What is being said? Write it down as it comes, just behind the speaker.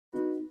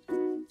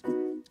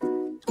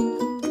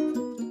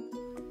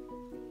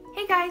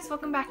guys,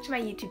 welcome back to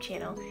my YouTube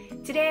channel.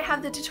 Today I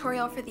have the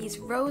tutorial for these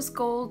rose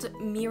gold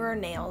mirror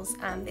nails.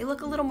 They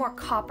look a little more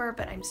copper,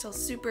 but I'm still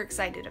super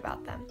excited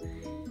about them.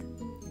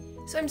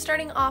 So I'm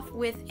starting off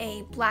with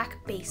a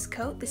black base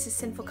coat. This is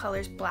Sinful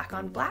Colors Black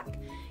on Black.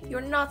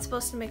 You're not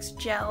supposed to mix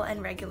gel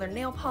and regular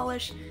nail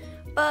polish,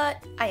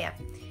 but I am.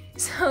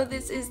 So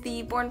this is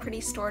the Born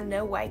Pretty Store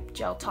No Wipe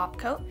Gel Top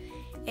Coat.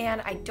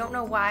 And I don't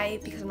know why,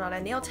 because I'm not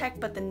a nail tech,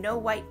 but the no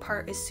wipe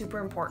part is super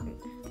important.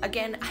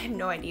 Again, I have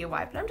no idea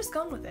why, but I'm just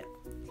going with it.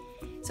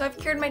 So I've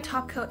cured my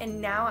top coat,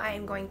 and now I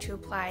am going to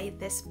apply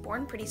this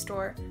Born Pretty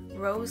Store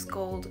Rose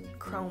Gold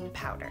Chrome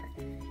Powder.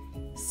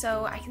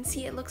 So I can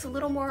see it looks a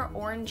little more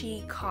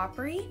orangey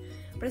coppery,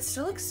 but it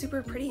still looks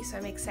super pretty, so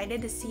I'm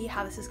excited to see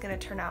how this is going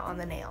to turn out on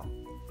the nail.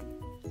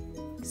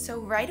 So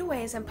right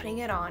away as I'm putting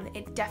it on,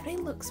 it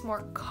definitely looks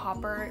more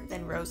copper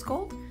than rose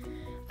gold,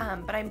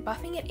 but I'm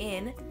buffing it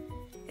in.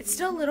 It's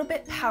still a little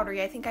bit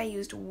powdery. I think I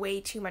used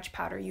way too much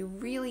powder. You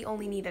really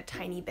only need a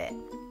tiny bit.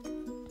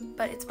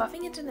 But it's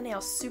buffing into the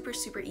nail super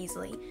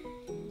easily.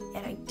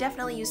 And I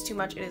definitely used too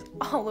much. It is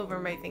all over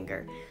my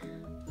finger.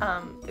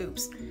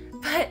 Oops.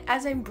 But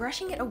as I'm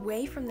brushing it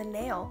away from the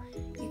nail,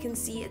 you can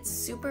see it's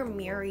super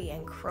mirrory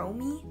and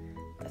chromy.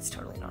 That's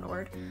totally not a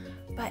word.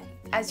 But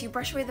as you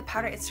brush away the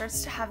powder, it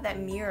starts to have that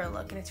mirror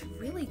look, and it's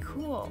really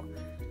cool.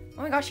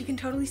 Oh my gosh, you can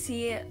totally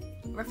see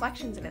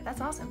reflections in it.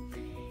 That's awesome.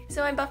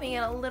 So I'm buffing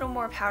in a little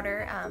more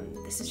powder.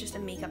 This is just a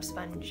makeup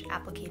sponge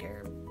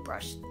applicator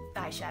brush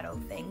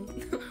eyeshadow thing.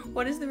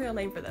 What is the real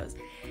name for those?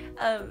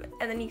 And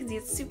then you can see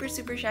it's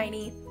super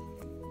shiny.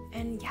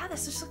 And yeah,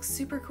 this just looks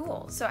super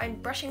cool. So I'm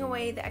brushing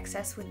away the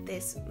excess with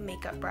this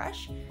makeup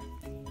brush.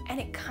 And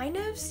it kind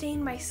of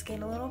stained my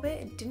skin a little bit.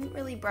 It didn't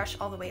really brush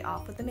all the way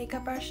off with the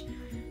makeup brush.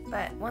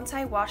 But once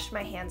I washed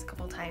my hands a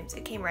couple times,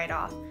 it came right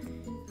off.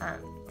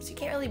 So you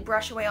can't really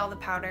brush away all the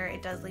powder.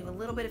 It does leave a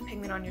little bit of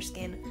pigment on your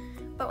skin.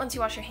 But once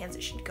you wash your hands,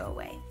 it should go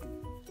away.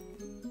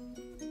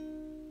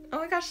 Oh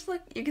my gosh,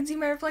 look, you can see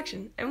my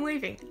reflection. I'm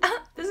waving.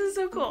 This is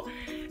so cool.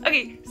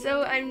 Okay,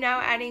 so I'm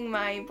now adding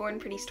my Born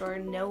Pretty Store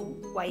No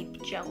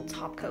Wipe Gel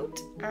Top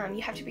Coat.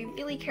 You have to be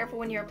really careful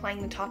when you're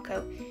applying the top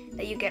coat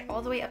that you get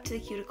all the way up to the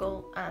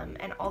cuticle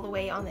and all the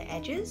way on the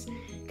edges,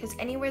 because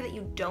anywhere that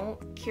you don't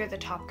cure the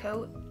top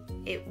coat,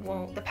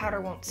 the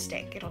powder won't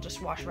stick. It'll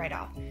just wash right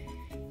off.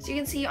 So you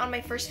can see on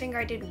my first finger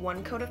I did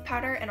 1 coat of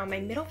powder, and on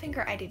my middle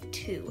finger I did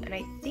 2, and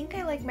I think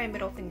I like my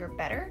middle finger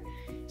better.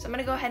 So I'm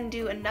going to go ahead and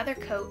do another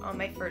coat on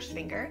my first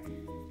finger,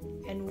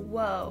 and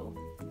whoa,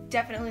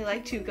 definitely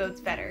like 2 coats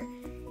better.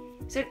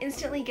 So it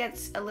instantly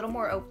gets a little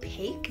more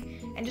opaque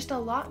and just a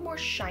lot more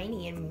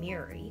shiny and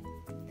mirrory.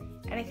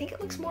 And I think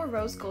it looks more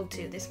rose gold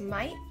too. This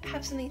might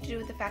have something to do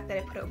with the fact that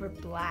I put it over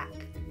black.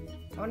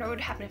 I wonder what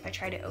would happen if I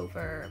tried it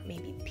over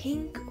maybe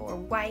pink or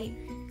white,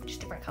 just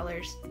different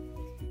colors.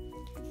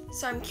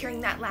 So I'm curing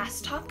that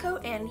last top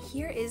coat, and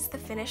here is the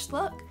finished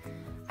look.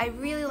 I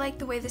really like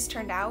the way this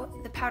turned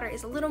out. The powder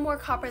is a little more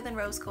copper than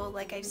rose gold,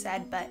 like I've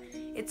said, but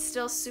it's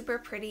still super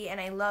pretty, and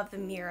I love the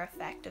mirror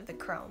effect of the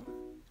chrome.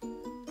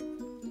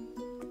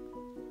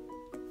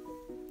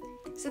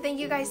 So thank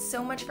you guys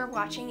so much for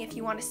watching. If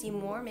you want to see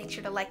more, make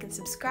sure to like and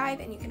subscribe,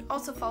 and you can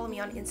also follow me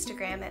on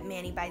Instagram at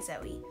Manny by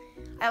Zoe.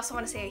 I also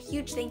want to say a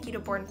huge thank you to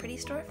Born Pretty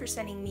Store for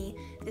sending me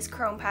this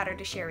chrome powder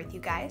to share with you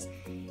guys.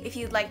 If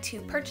you'd like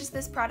to purchase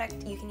this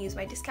product, you can use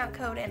my discount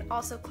code and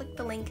also click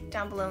the link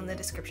down below in the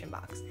description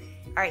box.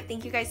 Alright,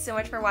 thank you guys so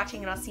much for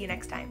watching, and I'll see you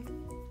next time.